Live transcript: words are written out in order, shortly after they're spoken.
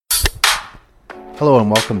Hello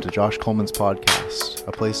and welcome to Josh Coleman's podcast,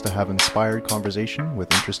 a place to have inspired conversation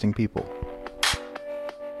with interesting people.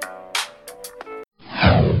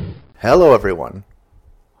 Hello everyone.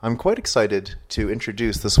 I'm quite excited to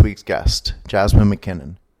introduce this week's guest, Jasmine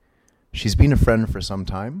McKinnon. She's been a friend for some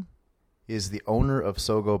time, is the owner of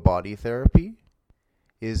Sogo Body Therapy,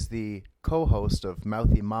 is the co-host of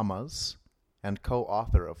Mouthy Mamas, and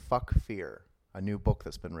co-author of Fuck Fear, a new book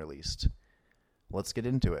that's been released. Let's get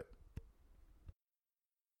into it.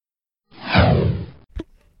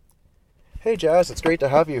 Hey Jazz, it's great to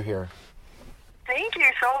have you here. Thank you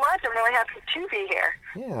so much. I'm really happy to be here.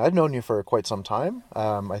 Yeah, I've known you for quite some time.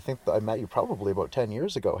 I think I met you probably about 10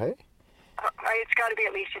 years ago, hey? It's got to be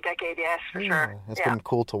at least a decade, yes, for sure. It's been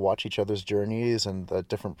cool to watch each other's journeys and the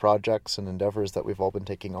different projects and endeavors that we've all been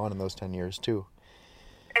taking on in those 10 years too.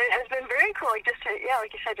 It has been very cool, like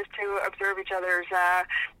you said, just to observe each other's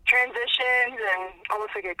transitions and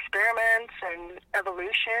almost like experiments and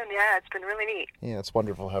evolution. Yeah, it's been really neat. Yeah, it's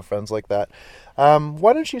wonderful to have friends like that.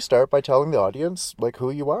 Why don't you start by telling the audience like who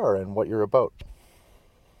you are and what you're about?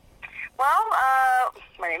 Well,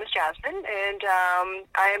 my name is Jasmine, and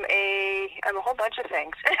I'm a whole bunch of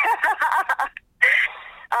things.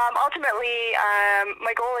 Ultimately,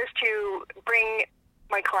 my goal is to bring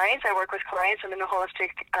my clients, I work with clients, I'm in the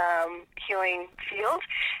holistic healing field,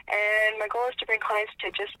 and my goal is to bring clients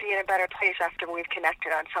to just be in a better place after we've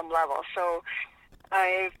connected on some level. So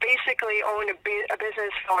I've basically owned a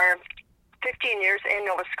business for 15 years in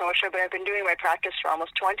Nova Scotia, but I've been doing my practice for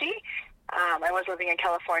almost 20. I was living in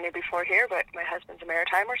California before here, but my husband's a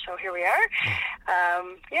maritimer, so here we are.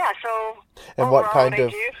 So and what kind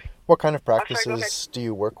of practices do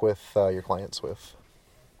you work with your clients with?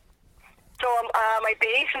 So my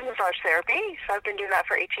base is massage therapy, so I've been doing that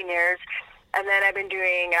for 18 years. And then I've been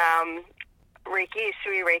doing Reiki,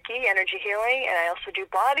 Sui Reiki, energy healing, and I also do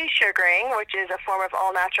body sugaring, which is a form of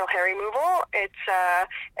all-natural hair removal.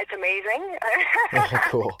 It's amazing.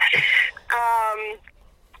 Cool.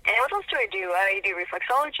 And what else do? I do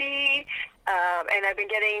reflexology, and I've been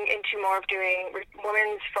getting into more of doing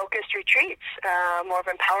women's focused retreats, more of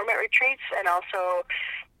empowerment retreats, and also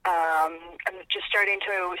I'm just starting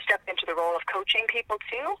to step into the role of coaching people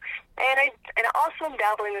too, and also I'm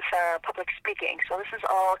dabbling with public speaking. So this is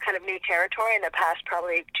all kind of new territory in the past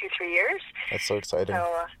probably 2-3 years. That's so exciting.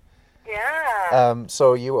 So, yeah.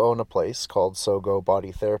 So you own a place called Sogo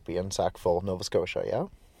Body Therapy in Sackville, Nova Scotia, yeah?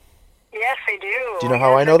 Yes, I do. Do you know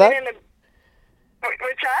how I know that?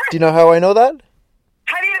 What's that? Do you know how I know that?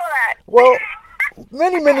 How do you know that? Well,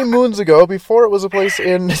 many moons ago, before it was a place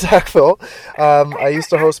in Sackville, I used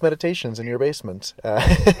to host meditations in your basement. You sure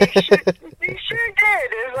did.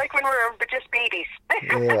 It was like when we were just babies.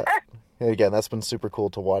 Yeah. Again, that's been super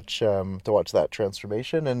cool to watch that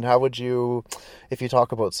transformation. And how would you, if you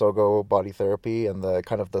talk about Sogo Body Therapy and the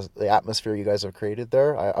kind of the atmosphere you guys have created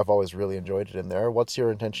there, I've always really enjoyed it in there. What's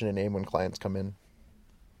your intention and aim when clients come in?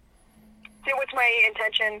 So what's my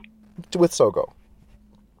intention? With Sogo.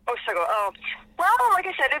 Oh, Sogo. Oh, well, like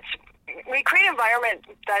I said, we create an environment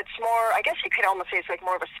that's more, I guess you could almost say it's like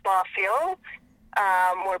more of a spa feel.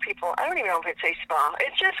 More people, I don't even know if I'd say spa.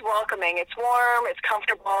 It's just welcoming. It's warm, it's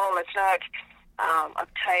comfortable, it's not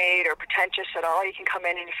uptight or pretentious at all. You can come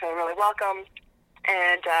in and you feel really welcome.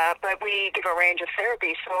 And but we give a range of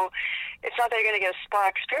therapy, so it's not that you're going to get a spa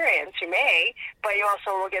experience. You may, but you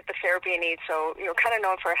also will get the therapy you need. So you're kind of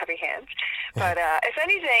known for heavy hands. But if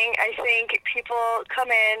anything, I think people come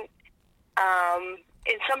in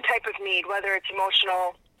some type of need, whether it's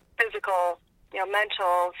emotional, physical,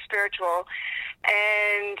 mental, spiritual,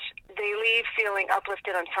 and they leave feeling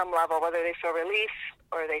uplifted on some level, whether they feel relief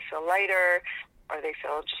or they feel lighter or they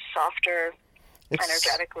feel just softer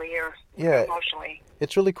energetically or emotionally.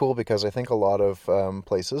 It's really cool because I think a lot of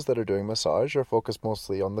places that are doing massage are focused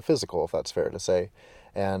mostly on the physical, if that's fair to say.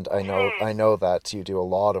 And I know that you do a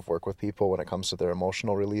lot of work with people when it comes to their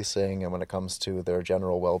emotional releasing and when it comes to their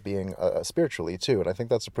general well-being spiritually too. And I think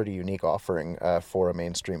that's a pretty unique offering for a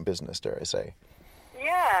mainstream business, dare I say.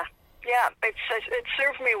 Yeah, it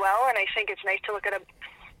served me well, and I think it's nice to look at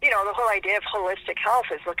the whole idea of holistic health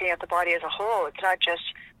is looking at the body as a whole. It's not just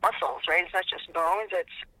muscles, right? It's not just bones.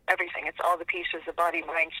 It's everything. It's all the pieces, the body,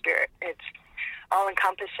 mind, spirit. It's all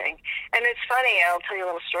encompassing. And it's funny, I'll tell you a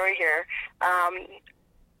little story here.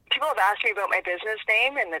 People have asked me about my business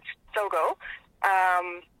name, and it's Sogo.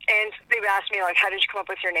 And they've asked me, like, how did you come up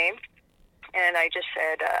with your name? And I just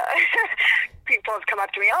said, people have come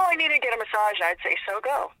up to me, I need to get a massage. And I'd say,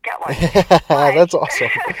 Sogo, get one. That's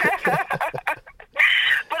awesome.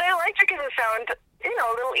 But I liked it because it sounded, a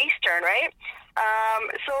little Eastern, right?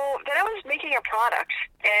 So then I was making a product,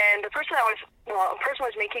 and a person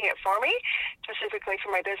was making it for me, specifically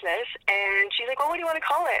for my business, and she's like, well, what do you want to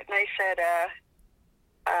call it? And I said,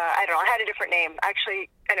 I don't know, I had a different name. Actually,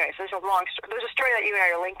 anyways, there's a story that you and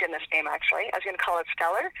I are linked in this name, actually. I was going to call it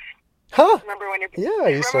Stellar. Huh? Remember when your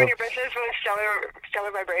Yeah, when your business was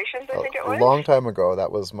Stellar Vibrations, I think it was? A long time ago,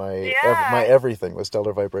 that was my my everything was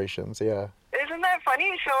Stellar Vibrations, yeah. Isn't that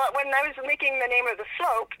funny? So when I was making the name of the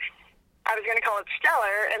soap, I was going to call it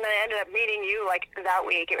Stellar, and then I ended up meeting you like that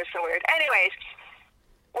week. It was so weird. Anyways,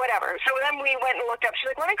 whatever. So then we went and looked up.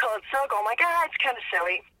 She's like, why don't I call it Sogo? I'm like, it's kind of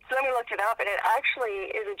silly. So then we looked it up, and it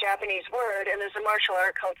actually is a Japanese word, and there's a martial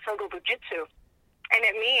art called Sogo Bujutsu, and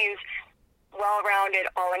it means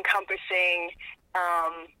well-rounded, all-encompassing,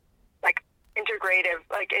 like integrative.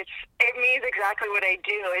 Like it means exactly what I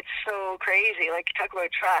do. It's so crazy. Like talk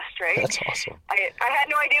about trust, right? That's awesome. I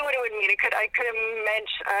had no idea what it would mean. I could have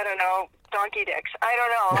meant, I don't know, donkey dicks. I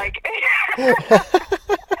don't know, like.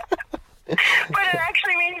 But it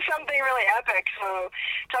actually means something really epic. So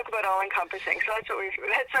talk about all-encompassing. So that's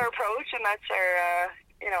our approach, and that's our.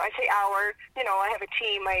 I say I have a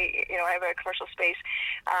team, I have a commercial space,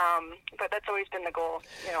 but that's always been the goal,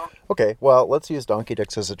 Okay, well, let's use donkey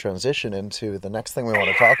dicks as a transition into the next thing we want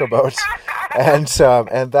to talk about, and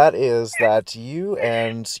that is that you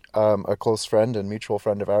and a close friend and mutual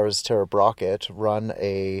friend of ours, Tara Brockett, run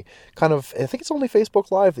a kind of, I think it's only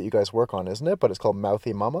Facebook Live that you guys work on, isn't it? But it's called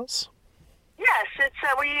Mouthy Mamas? Yes, it's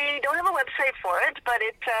we don't have a website for it, but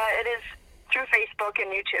it is through Facebook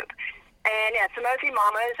and YouTube. And yeah, it's the Mouthy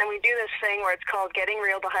Mamas, and we do this thing where it's called Getting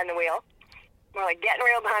Real Behind the Wheel. We're like getting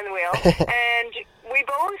real behind the wheel. And we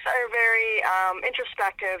both are very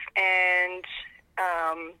introspective, and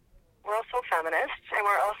we're also feminists, and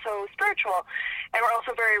we're also spiritual, and we're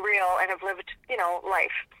also very real and have lived,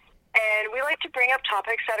 life. And we like to bring up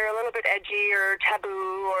topics that are a little bit edgy or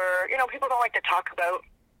taboo or, people don't like to talk about.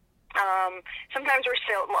 Sometimes we're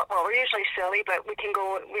we're usually silly, but we can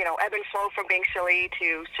go, ebb and flow from being silly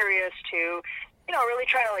to serious to, really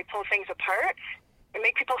try to pull things apart and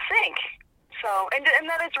make people think. So, and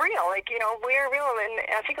that is real. We're real, and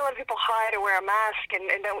I think a lot of people hide or wear a mask and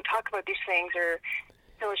don't talk about these things or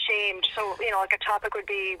feel ashamed. So, a topic would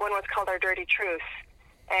be one was called Our Dirty Truth,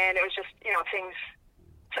 and it was just, things.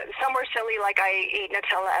 Some were silly, like I eat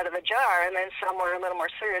Nutella out of a jar, and then some were a little more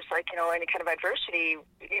serious, like any kind of adversity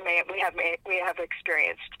we have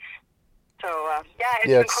experienced. So it's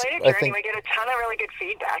been quite a journey. We get a ton of really good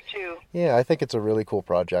feedback too. Yeah, I think it's a really cool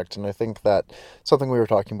project, and I think that something we were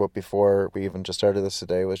talking about before we even just started this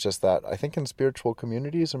today was just that I think in spiritual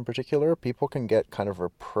communities in particular, people can get kind of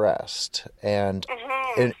repressed, and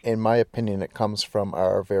in my opinion, it comes from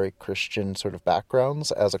our very Christian sort of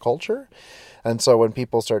backgrounds as a culture. And so when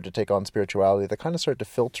people start to take on spirituality, they kind of start to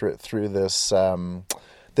filter it through this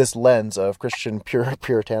this lens of Christian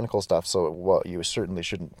puritanical stuff. So, you certainly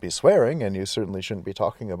shouldn't be swearing, and you certainly shouldn't be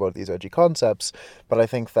talking about these edgy concepts. But I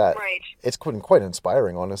think that it's quite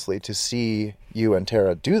inspiring, honestly, to see you and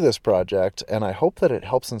Tara do this project. And I hope that it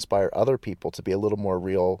helps inspire other people to be a little more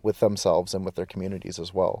real with themselves and with their communities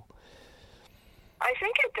as well. I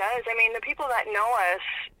think it does. I mean, the people that know us,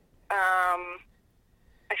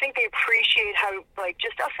 I think they appreciate how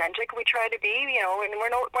just authentic we try to be, and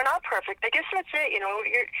we're not perfect. I guess that's it,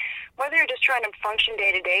 whether you're just trying to function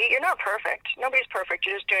day to day, you're not perfect. Nobody's perfect.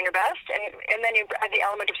 You're just doing your best, and then you add the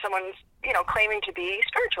element of someone's, claiming to be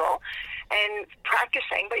spiritual and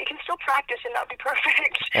practicing, but you can still practice and not be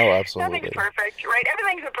perfect. Oh, absolutely. Nothing's perfect, right?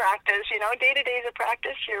 Everything's a practice, day to day is a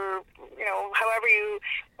practice. You're, however you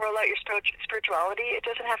roll out your spirituality, it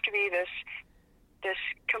doesn't have to be this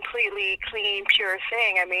completely clean, pure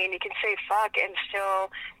thing. I mean, you can say fuck and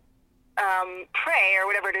still pray or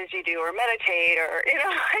whatever it is you do, or meditate, or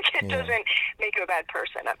it doesn't make you a bad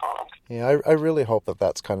person at all. Yeah, I really hope that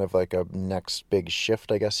that's kind of like a next big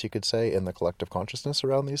shift, I guess you could say, in the collective consciousness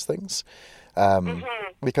around these things.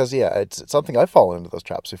 Because it's something I've fallen into those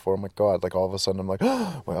traps before. Oh my God, all of a sudden I'm like,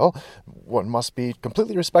 oh, well, one must be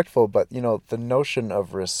completely respectful, but the notion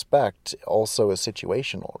of respect also is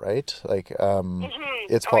situational, right?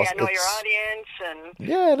 It's possible. Know your audience, and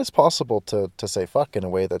and it's possible to say fuck in a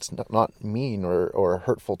way that's not mean or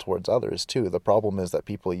hurtful towards others too. The problem is that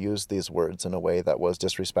people use these words in a way that was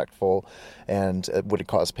disrespectful and would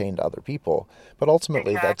cause pain to other people. But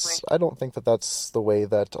ultimately, I don't think that that's the way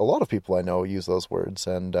that a lot of people I know use those words,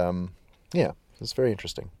 and it's very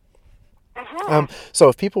interesting. So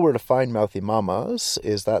if people were to find Mouthy Mamas,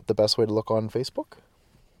 is that the best way to look on Facebook?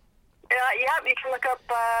 You can look up,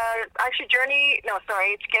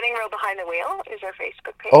 it's Getting Real Behind the Wheel is our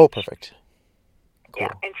Facebook page. Oh, perfect. Cool.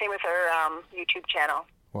 Yeah, and same with our YouTube channel.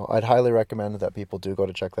 Well, I'd highly recommend that people do go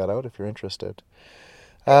to check that out if you're interested.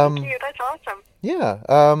 Thank you. That's awesome.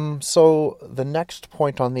 Yeah. So the next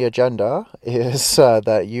point on the agenda is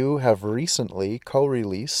that you have recently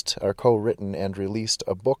co-released or co-written and released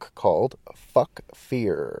a book called Fuck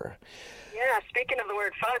Fear. Yeah, speaking of the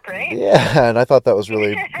word fuck, right? Yeah, and I thought that was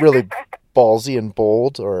really, really ballsy and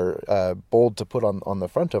bold, or bold to put on the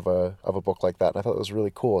front of a book like that. And I thought it was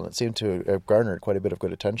really cool, and it seemed to have garnered quite a bit of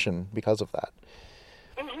good attention because of that.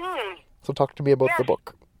 Mm-hmm. So talk to me about the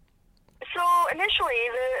book. So initially,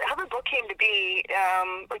 how the book came to be,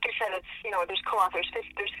 like I said, it's, there's co-authors.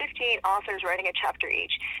 There's 15 authors writing a chapter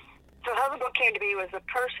each. So how the book came to be was the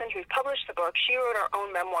person who published the book, she wrote her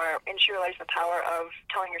own memoir, and she realized the power of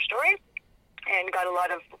telling your story and got a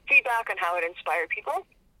lot of feedback on how it inspired people,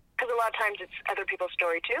 because a lot of times it's other people's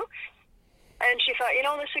story too. And she thought,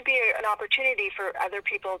 this would be an opportunity for other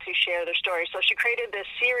people to share their story. So she created this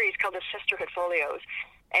series called the Sisterhood Folios,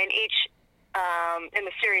 and each in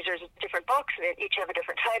the series, there's different books, and each have a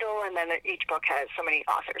different title, and then each book has so many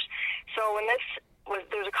authors. So when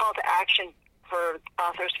there's a call to action for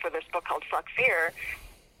authors for this book called Fuck Fear,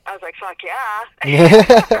 I was like, fuck yeah.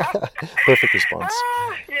 Perfect response.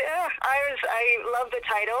 Yeah, I love the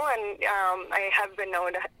title, and I have been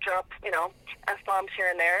known to drop, F-bombs here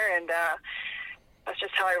and there, and that's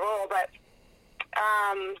just how I roll. But,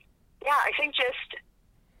 I think just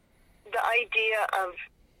the idea of,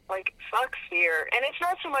 fuck fear. And it's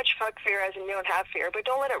not so much fuck fear as in you don't have fear, but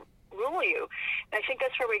don't let it rule you. And I think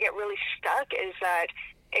that's where we get really stuck, is that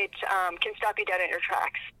it can stop you dead in your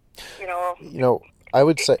tracks. I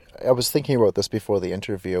would say, I was thinking about this before the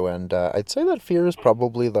interview, and I'd say that fear is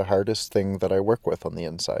probably the hardest thing that I work with on the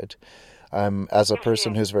inside. As a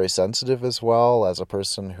person who's very sensitive as well, as a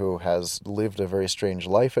person who has lived a very strange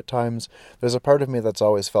life at times, there's a part of me that's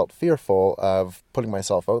always felt fearful of putting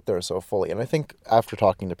myself out there so fully. And I think after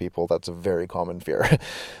talking to people, that's a very common fear.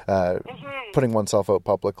 Putting oneself out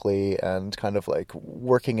publicly and kind of like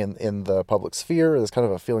working in the public sphere, there's kind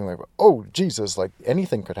of a feeling like, oh, Jesus, like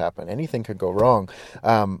anything could happen, anything could go wrong.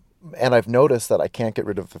 And I've noticed that I can't get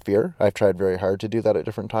rid of the fear. I've tried very hard to do that at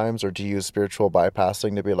different times, or to use spiritual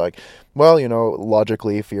bypassing to be like, well,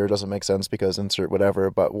 logically fear doesn't make sense because insert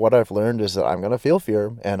whatever. But what I've learned is that I'm going to feel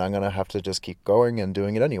fear, and I'm going to have to just keep going and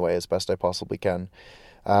doing it anyway as best I possibly can.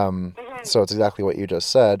 So it's exactly what you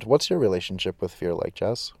just said. What's your relationship with fear like,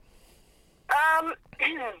 Jess?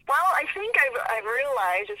 Well, I think I've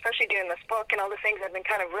realized, especially doing this book and all the things I've been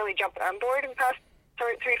kind of really jumping on board in the past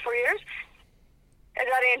 3-4 years, is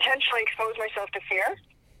that I intentionally expose myself to fear,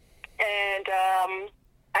 and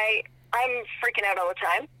I'm freaking out all the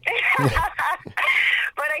time.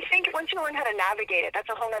 But I think once you learn how to navigate it, that's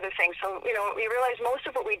a whole other thing. So, we realize most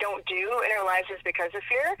of what we don't do in our lives is because of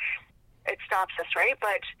fear. It stops us, right?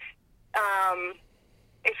 But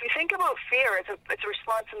if you think about fear, it's a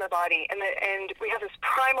response in the body, and we have this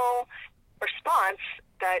primal response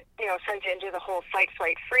that sends you into the whole fight,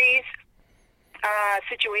 flight, freeze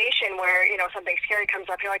situation where, something scary comes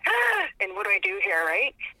up, you're like, and what do I do here,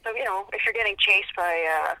 right? So, if you're getting chased by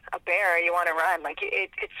a bear, you want to run. Like,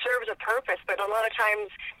 it serves a purpose, but a lot of times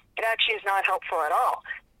it actually is not helpful at all.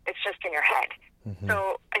 It's just in your head. Mm-hmm.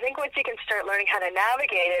 So I think once you can start learning how to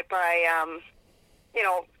navigate it by,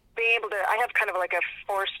 being able to, I have kind of like a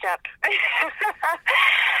four-step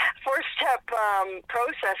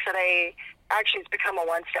process that it's become a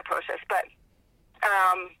one-step process, but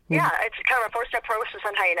it's kind of a four-step process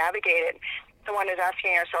on how you navigate it. The one is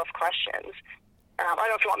asking yourself questions. I don't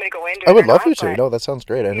know if you want me to go into it. I would love you to. No, that sounds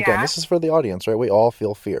great. And again, this is for the audience, right? We all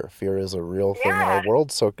feel fear. Fear is a real thing in our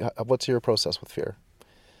world. So what's your process with fear?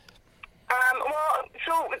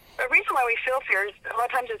 So the reason why we feel fear is a lot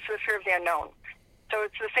of times it's the fear of the unknown. So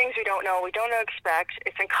it's the things we don't know, expect.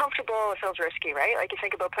 It's uncomfortable, it feels risky, right? Like you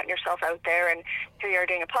think about putting yourself out there, and here you are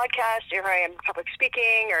doing a podcast, here I am public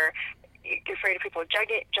speaking, or you're afraid of people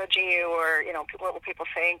judging you, or, what will people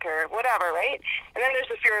think, or whatever, right? And then there's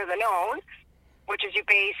the fear of the known, which is you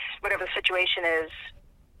base whatever the situation is,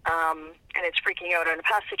 and it's freaking out on a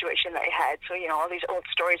past situation that you had. So, all these old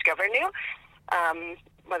stories govern you,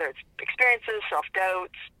 whether it's experiences,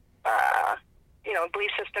 self-doubts,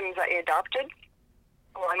 belief systems that you adopted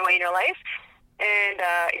along the way in your life. And,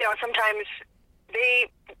 sometimes they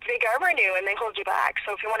govern you and they hold you back.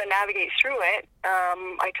 So if you want to navigate through it,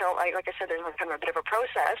 like I said, there's kind of a bit of a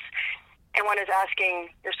process. And one is asking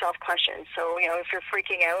yourself questions. So, if you're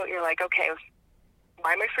freaking out, you're like, okay,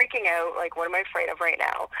 why am I freaking out? Like, what am I afraid of right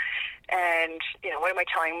now? And,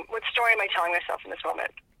 what story am I telling myself in this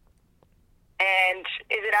moment? And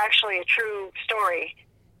is it actually a true story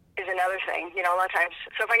is another thing, a lot of times.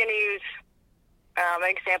 So if I'm going to use An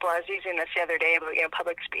example, I was using this the other day about,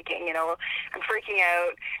 public speaking. I'm freaking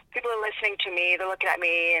out. People are listening to me. They're looking at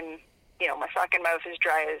me, and, my fucking mouth is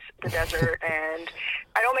dry as the desert, and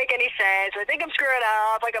I don't make any sense. I think I'm screwing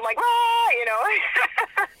up. I'm like,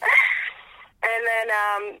 And then,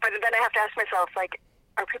 but then I have to ask myself,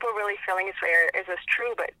 are people really feeling this way? Is this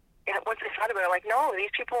true? But once I thought about it, I'm like, no,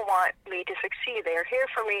 these people want me to succeed. They are here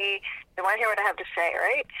for me. They want to hear what I have to say,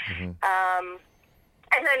 right? Mm-hmm.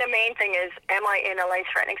 And then the main thing is, am I in a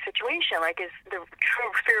life-threatening situation? Is the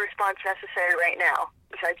true fear response necessary right now,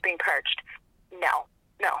 besides being perched? No,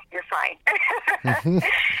 you're fine.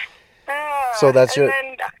 So that's your.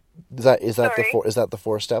 Then, is that the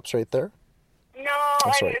 4 steps right there? No,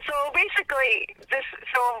 so basically,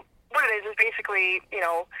 what it is basically, is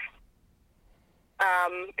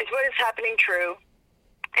what is happening true?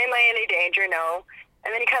 Am I in any danger? No.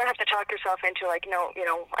 And then you kind of have to talk yourself into no,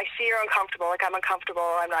 I see you're uncomfortable. I'm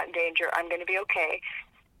uncomfortable. I'm not in danger. I'm going to be okay.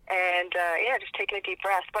 And, just taking a deep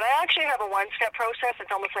breath. But I actually have a 1-step process.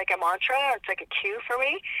 It's almost like a mantra. It's like a cue for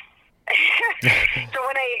me. So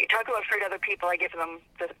when I talk about fear to other people, I give them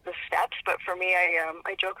the steps. But for me,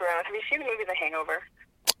 I joke around. Have you seen the movie The Hangover?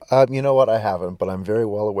 You know what? I haven't, but I'm very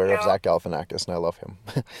well aware of Zach Galifianakis, and I love him.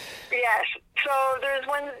 Yes. So there's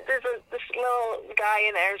this little guy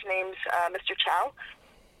in there. His name's Mr. Chow,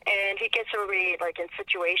 and he gets really in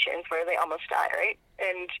situations where they almost die, right?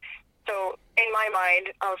 And so in my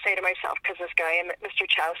mind, I'll say to myself, because this guy, Mr.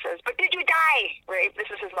 Chow, says, "But did you die?" Right? This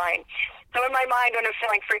is his line. So in my mind, when I'm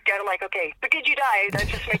feeling freaked out, I'm like, "Okay, but did you die?" That's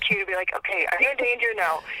just my cue to be like, "Okay, are you in danger?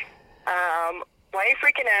 No. Why are you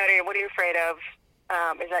freaking out? Or what are you afraid of?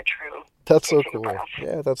 Is that true?" That's so cool.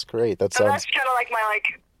 Yeah, that's great. That's kind of like my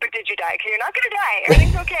but did you die? Because you're not going to die.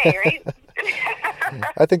 Everything's okay, right?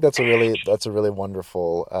 I think that's a really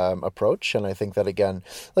wonderful approach, and I think that, again,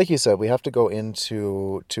 like you said, we have to go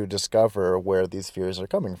into to discover where these fears are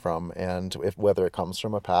coming from, and whether it comes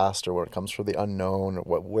from a past or where it comes from the unknown,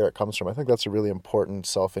 or where it comes from. I think that's a really important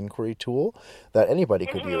self-inquiry tool that anybody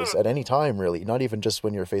could use at any time, really, not even just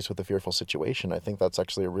when you're faced with a fearful situation. I think that's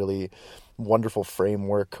actually a really wonderful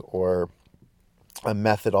framework or a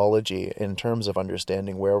methodology in terms of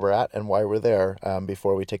understanding where we're at and why we're there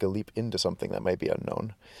before we take a leap into something that might be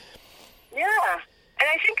unknown. Yeah. And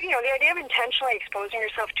I think, the idea of intentionally exposing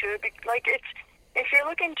yourself to it, it's, if you're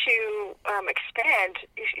looking to expand,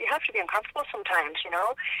 you have to be uncomfortable sometimes, and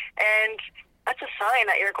that's a sign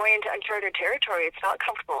that you're going into uncharted territory. It's not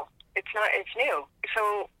comfortable. It's new.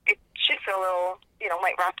 So it should feel a little,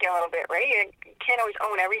 might rock you a little bit, right? You can't always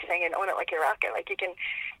own everything and own it like you rock it.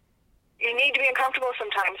 You need to be uncomfortable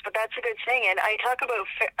sometimes, but that's a good thing. And I talk about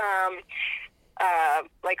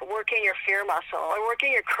working your fear muscle or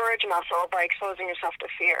working your courage muscle by exposing yourself to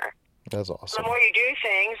fear. That's awesome. The more you do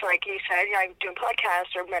things, like you said, doing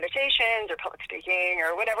podcasts or meditations or public speaking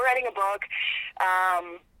or whatever, writing a book,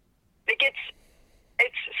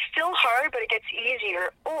 it's still hard, but it gets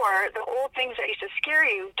easier. Or the old things that used to scare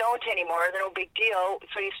you don't anymore. They're no big deal.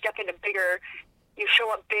 So you step into bigger. You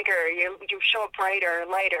show up bigger, you show up brighter,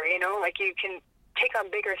 lighter, you can take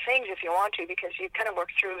on bigger things if you want to, because you kind of work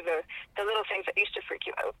through the little things that used to freak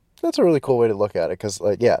you out. That's a really cool way to look at it, because,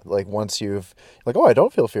 once you've, I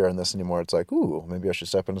don't feel fear in this anymore, it's ooh, maybe I should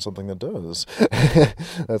step into something that does.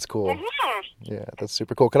 That's cool. Mm-hmm. Yeah, that's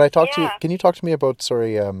super cool. Can you talk to me about,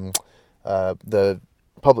 the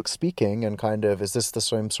public speaking and is this the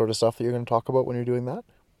same sort of stuff that you're going to talk about when you're doing that?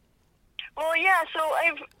 Well, yeah, so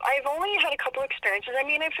I've only had a couple experiences. I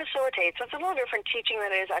facilitate, so it's a little different teaching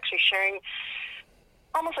than it is actually sharing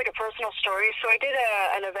almost like a personal story. So I did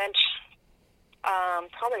an event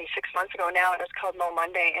probably 6 months ago now, and it's called Mo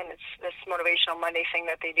Monday, and it's this motivational Monday thing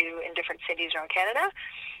that they do in different cities around Canada.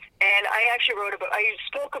 And I actually I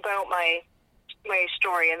spoke about my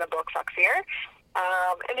story in the book, Fuck Fear.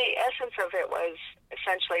 And the essence of it was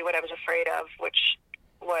essentially what I was afraid of, which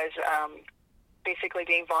was basically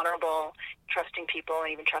being vulnerable, trusting people, and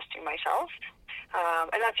even trusting myself.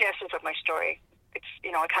 And that's the essence of my story. It's,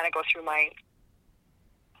 I kind of go through my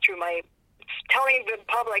telling the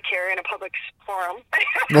public here in a public forum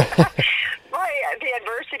the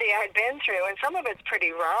adversity I had been through. And some of it's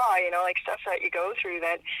pretty raw, stuff that you go through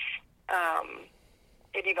that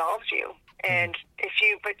it evolves you. And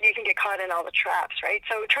but you can get caught in all the traps, right?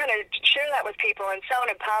 So trying to share that with people and sound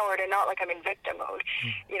empowered and not like I'm in victim mode,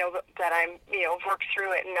 that I'm, worked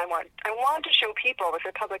through it. And I want to show people with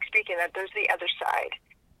the public speaking that there's the other side.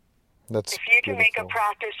 If you can make a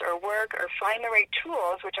practice or work or find the right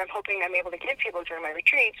tools, which I'm hoping I'm able to give people during my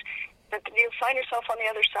retreats, that you'll find yourself on the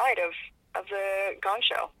other side of the gong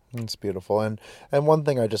show. It's beautiful. And one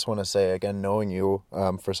thing I just want to say, again, knowing you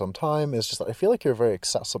for some time, is just that I feel like you're very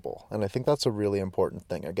accessible. And I think that's a really important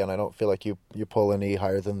thing. Again, I don't feel like you pull any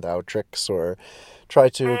higher than thou tricks or try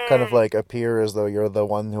to kind of like appear as though you're the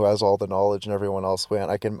one who has all the knowledge and everyone else won't.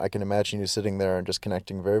 I can imagine you sitting there and just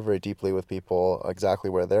connecting very, very deeply with people exactly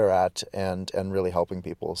where they're at and really helping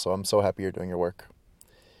people. So I'm so happy you're doing your work.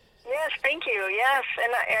 Yes, thank you. Yes,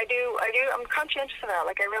 and I do. I'm conscientious of that.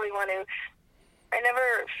 Like, I really want to. I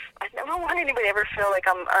never want anybody to ever feel like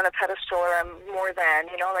I'm on a pedestal or I'm more than,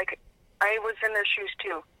 like I was in their shoes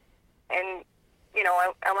too. And,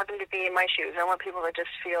 I want them to be in my shoes. I want people to just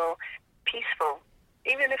feel peaceful,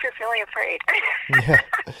 even if you're feeling afraid. Yeah,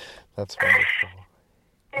 that's wonderful.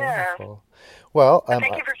 Yeah. Wonderful. Well,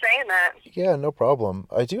 thank you for saying that. Yeah, no problem.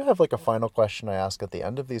 I do have like a final question I ask at the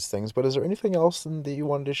end of these things, but is there anything else that you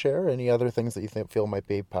wanted to share? Any other things that you feel might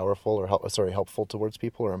be powerful or helpful towards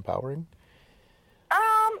people or empowering?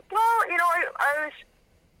 Well, you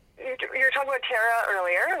were talking about Tara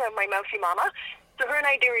earlier, my mousy mama. So her and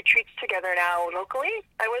I do retreats together now locally.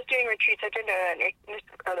 I was doing retreats. I did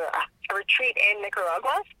a retreat in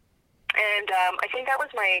Nicaragua, and I think that was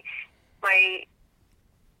my I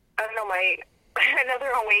don't know, my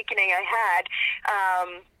another awakening I had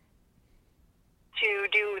to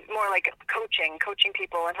do more like coaching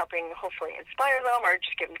people and helping hopefully inspire them or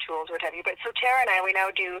just give them tools, what have you. But so Tara and I, we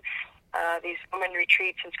now do these women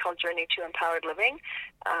retreats. It's called Journey to Empowered Living.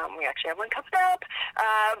 We actually have one coming up.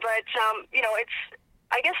 But it's,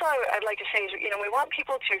 I guess all I'd like to say is, we want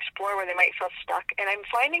people to explore where they might feel stuck. And I'm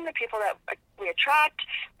finding the people that we attract,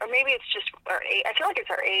 or maybe it's just our age. I feel like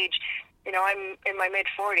it's our age. I'm in my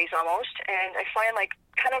mid-40s almost, and I find like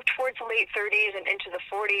kind of towards the late 30s and into the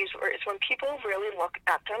 40s where it's when people really look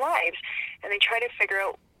at their lives and they try to figure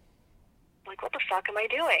out, like, what the fuck am I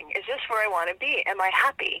doing? Is this where I want to be? Am I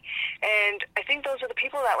happy? And I think those are the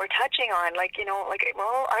people that we're touching on. Like,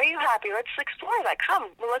 well, are you happy? Let's explore that. Come,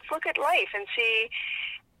 well, let's look at life and see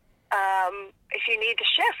if you need to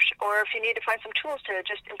shift or if you need to find some tools to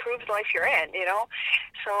just improve the life you're in,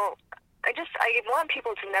 So I want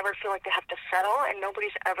people to never feel like they have to settle, and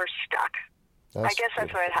nobody's ever stuck. I guess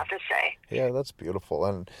that's what I'd have to say. Yeah, that's beautiful.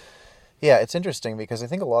 And yeah, it's interesting because I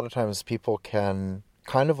think a lot of times people can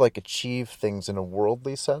kind of like achieve things in a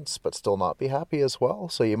worldly sense, but still not be happy as well.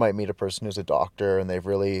 So you might meet a person who's a doctor and they've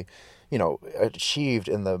really, achieved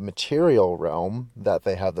in the material realm that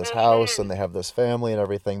they have this house and they have this family and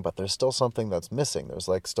everything, but there's still something that's missing. There's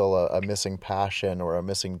like still a missing passion or a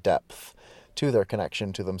missing depth to their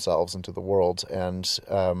connection to themselves and to the world. And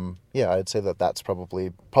I'd say that's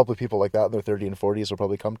probably people like that in their 30s and 40s will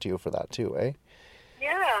probably come to you for that too, eh?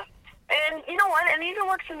 Yeah. And you know what? And it even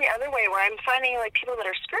works in the other way where I'm finding like people that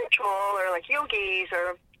are spiritual or like yogis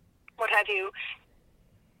or what have you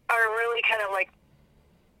are really kind of like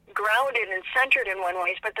grounded and centered in one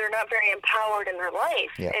ways, but they're not very empowered in their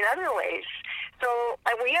life in other ways. So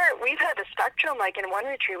we've had the spectrum. Like in one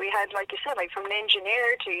retreat, we had, like you said, like from an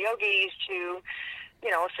engineer to yogis to,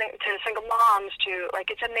 to single moms to,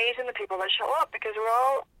 like, it's amazing the people that show up because we're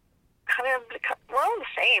all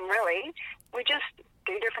the same, really. We just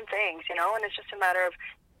do different things, and it's just a matter of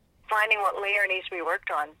finding what layer needs to be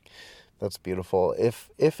worked on. That's beautiful.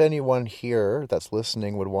 If anyone here that's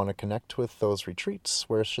listening would want to connect with those retreats,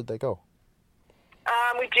 where should they go?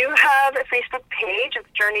 We do have a Facebook page. It's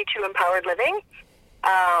Journey to Empowered Living.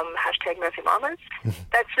 #MurphyMamas.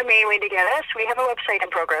 That's the main way to get us. We have a website in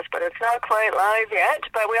progress, but it's not quite live yet.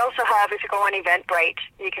 But we also have, if you go on Eventbrite,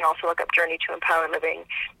 you can also look up Journey to Empowered Living.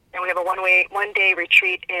 And we have a one-day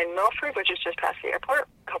retreat in Milford, which is just past the airport.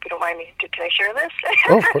 I hope you don't mind me. Can I share this?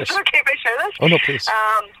 Oh, of course. Is it okay if I share this? Oh, no, please.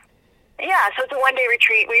 Yeah, so it's a one-day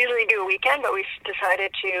retreat. We usually do a weekend, but we've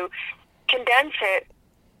decided to condense it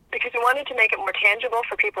because we wanted to make it more tangible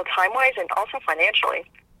for people time-wise and also financially.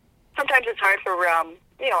 Sometimes it's hard for,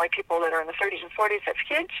 like people that are in the 30s and 40s that have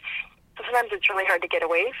kids. So sometimes it's really hard to get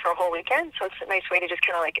away for a whole weekend. So it's a nice way to just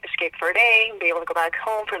kind of like escape for a day and be able to go back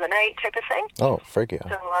home for the night type of thing. Oh, frig yeah.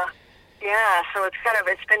 So, so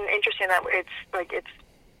it's been interesting that it's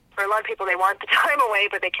for a lot of people, they want the time away,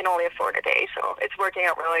 but they can only afford a day. So it's working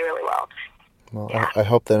out really, really well. Well, yeah. I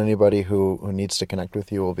hope that anybody who needs to connect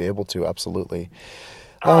with you will be able to, absolutely.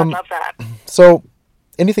 I love that. So,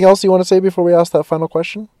 anything else you want to say before we ask that final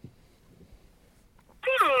question? I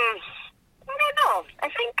don't know. I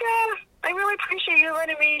think I really appreciate you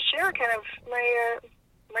letting me share kind of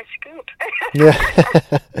my scoop. Yeah.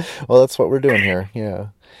 Well, that's what we're doing here. Yeah.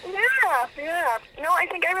 Yeah. No, I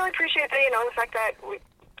think I really appreciate the fact that we've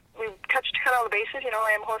touched kind of all the bases.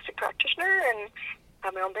 I am a holistic practitioner and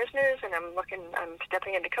have my own business, and I'm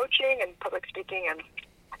stepping into coaching and public speaking and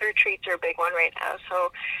retreats are a big one right now.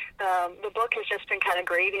 So the book has just been kind of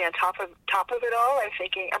gravy on top of it all. I'm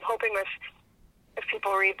hoping if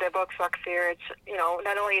people read the book Fuck Fear, it's,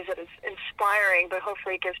 not only is it inspiring, but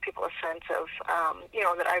hopefully it gives people a sense of,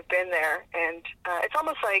 that I've been there. And it's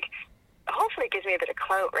almost like, hopefully it gives me a bit of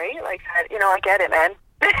clout, right? Like that, I get it, man.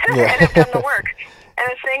 Yeah. And I've done the work. And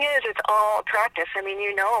the thing is, it's all practice. I mean,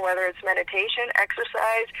 whether it's meditation,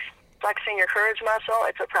 exercise, flexing your courage muscle,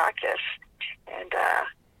 it's a practice. And,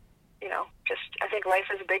 I think life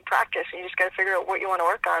is a big practice, and you just got to figure out what you want to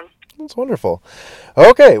work on. That's wonderful.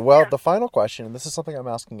 Okay, well, the final question, and this is something I'm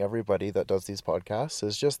asking everybody that does these podcasts,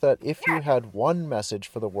 is just that if you had one message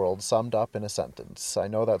for the world summed up in a sentence, I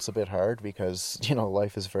know that's a bit hard because,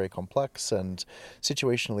 life is very complex and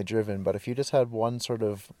situationally driven, but if you just had one sort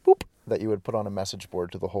of boop that you would put on a message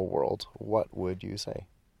board to the whole world, what would you say?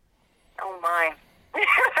 Oh, my.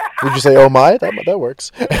 Would you say, oh, my? That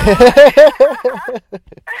works.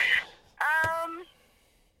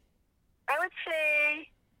 I would say,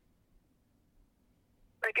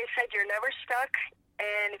 like I said, you're never stuck,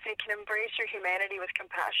 and if you can embrace your humanity with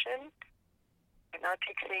compassion and not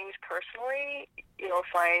take things personally, you'll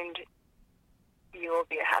find you will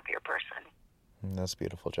be a happier person. That's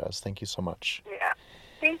beautiful, Jazz. Thank you so much. Yeah.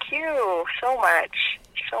 Thank you so much.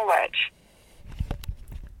 So much.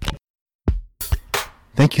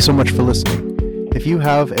 Thank you so much for listening. If you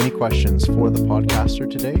have any questions for the podcaster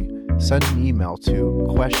today, send an email to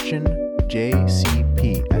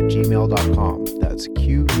questionjcp@gmail.com. That's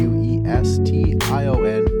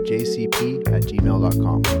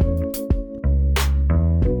questionjcp@gmail.com.